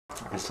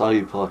I saw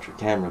you pull out your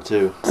camera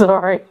too.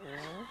 Sorry.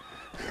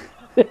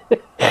 Go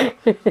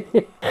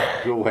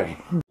away.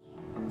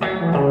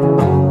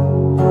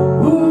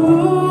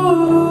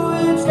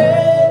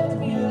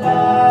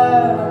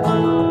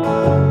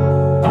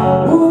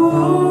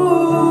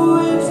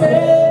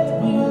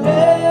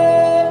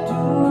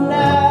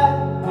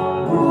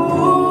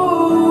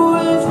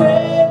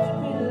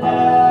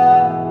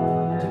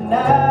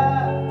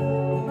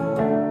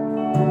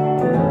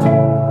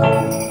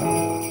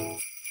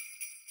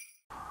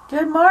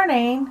 Good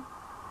morning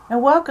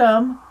and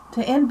welcome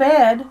to In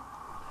Bed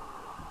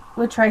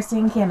with Traci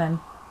and Kenan.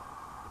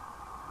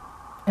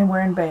 And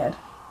we're in bed.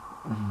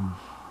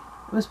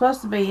 It was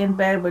supposed to be In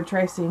Bed with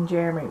Traci and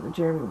Jeremy, but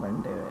Jeremy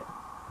wouldn't do it.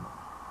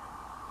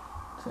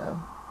 So,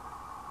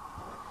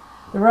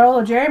 the role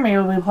of Jeremy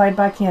will be played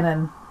by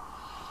Kenan.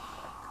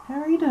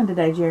 How are you doing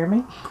today,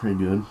 Jeremy? Pretty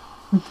good.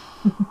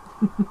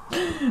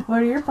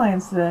 What are your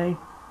plans today?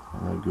 I'm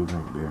gonna go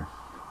drink beer.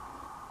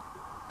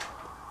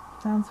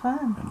 Sounds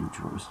fun. And do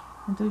chores.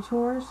 And do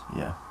chores?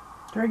 Yeah.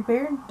 Drink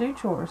beer and do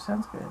chores.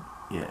 Sounds good.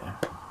 Yeah.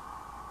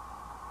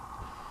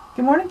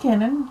 Good morning,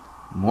 Kenan.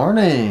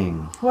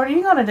 Morning! What are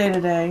you going to do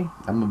today?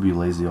 I'm gonna be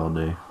lazy all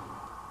day.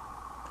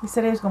 He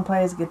said he was going to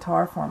play his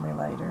guitar for me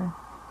later.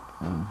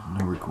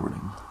 No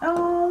recording.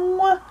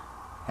 Oh.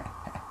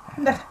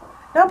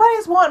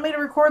 Nobody's wanting me to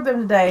record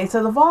them today,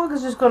 so the vlog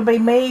is just going to be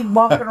me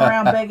walking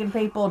around begging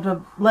people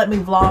to let me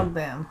vlog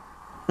them.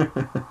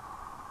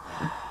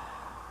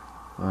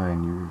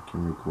 Fine, you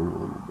can record a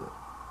little bit.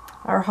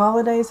 Our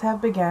holidays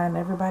have begun.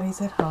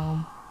 Everybody's at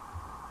home.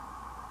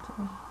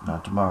 So,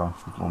 Not tomorrow.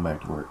 We're going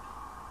back to work.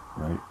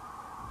 Right?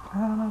 I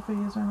don't know if he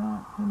is or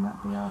not. He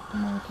might be off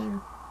tomorrow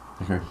too.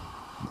 Okay.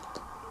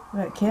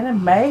 But Ken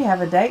and May have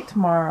a date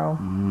tomorrow.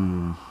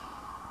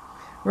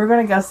 We're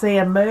going to go see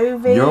a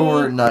movie.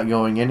 You're not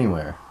going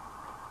anywhere.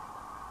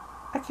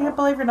 I can't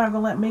believe you're not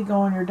going to let me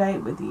go on your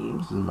date with you.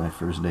 This is my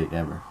first date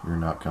ever. You're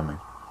not coming.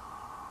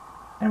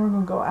 And we're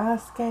going to go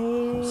ice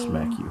skating. I'll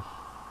smack you.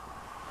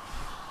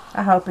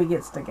 I hope he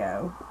gets to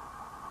go.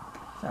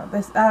 So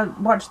I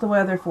watched the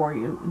weather for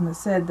you, and it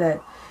said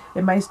that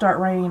it may start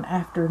raining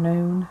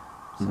afternoon.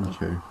 So,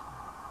 Okay.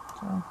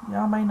 So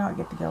y'all may not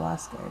get to go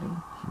ice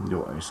skating.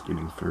 Go ice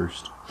skating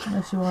first.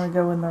 Unless you want to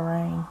go in the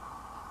rain.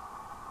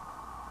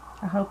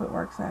 I hope it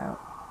works out.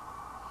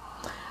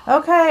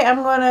 Okay,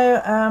 I'm going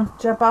to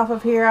jump off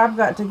of here. I've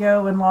got to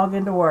go and log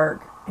into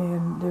work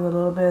and do a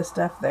little bit of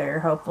stuff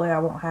there. Hopefully I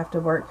won't have to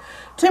work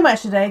too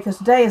much today, because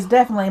today is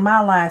definitely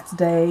my last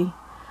day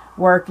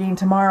working.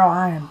 Tomorrow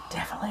I am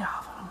definitely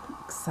off. I'm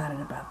excited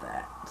about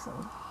that. So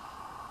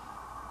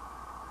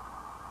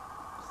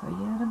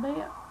yeah, in a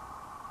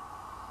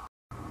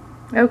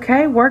bit.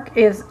 Okay, work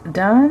is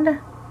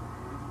done.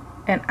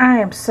 And I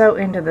am so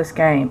into this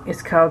game.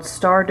 It's called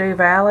Stardew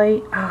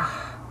Valley.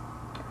 Oh,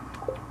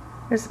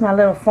 this is my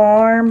little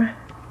farm.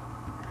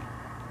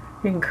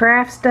 You can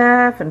craft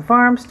stuff and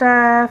farm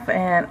stuff,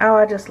 and oh,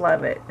 I just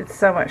love it. It's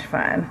so much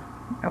fun.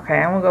 Okay,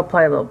 I'm gonna go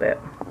play a little bit.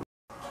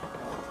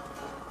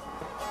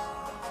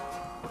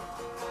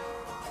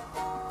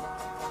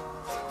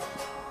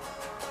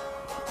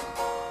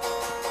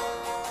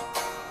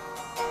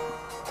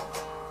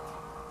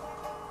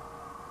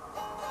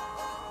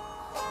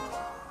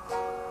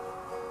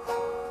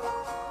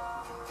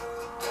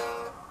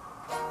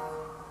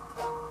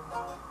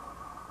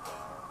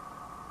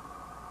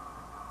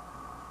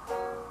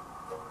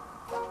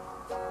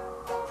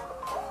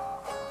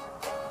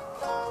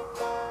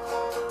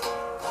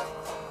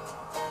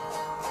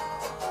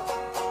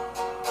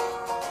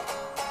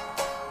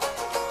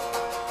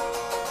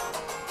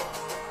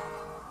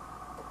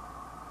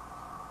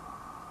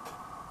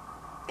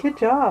 Good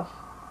job.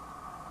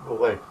 Go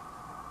away.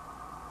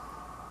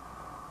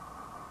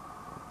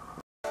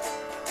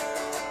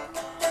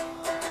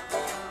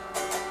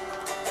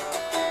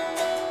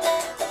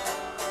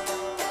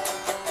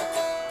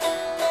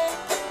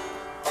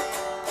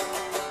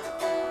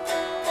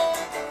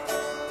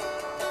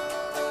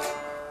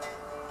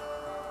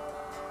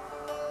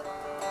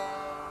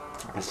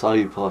 I saw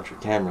you pull out your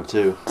camera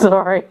too.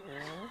 Sorry.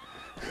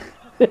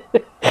 Go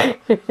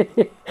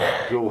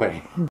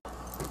away.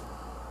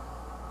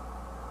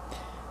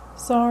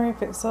 Sorry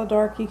if it's so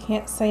dark you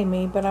can't see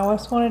me, but I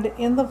just wanted to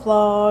end the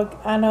vlog.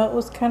 I know it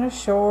was kind of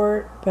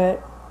short,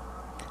 but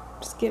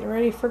I'm just getting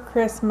ready for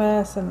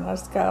Christmas and I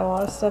just got a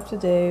lot of stuff to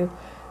do.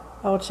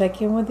 I will check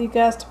in with you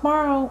guys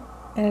tomorrow,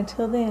 and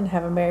until then,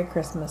 have a Merry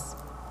Christmas.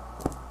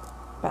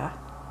 Bye.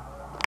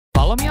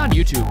 Follow me on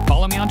YouTube,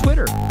 follow me on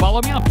Twitter,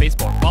 follow me on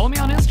Facebook, follow me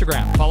on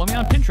Instagram, follow me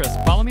on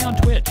Pinterest, follow me on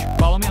Twitch,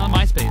 follow me on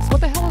MySpace.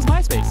 What the hell is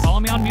MySpace? Follow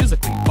me on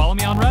Musical.ly, follow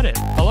me on Reddit,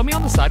 follow me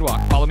on the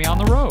sidewalk, follow me on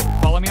the road,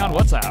 follow me on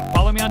WhatsApp,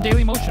 follow me on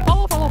Daily Motion.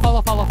 Follow.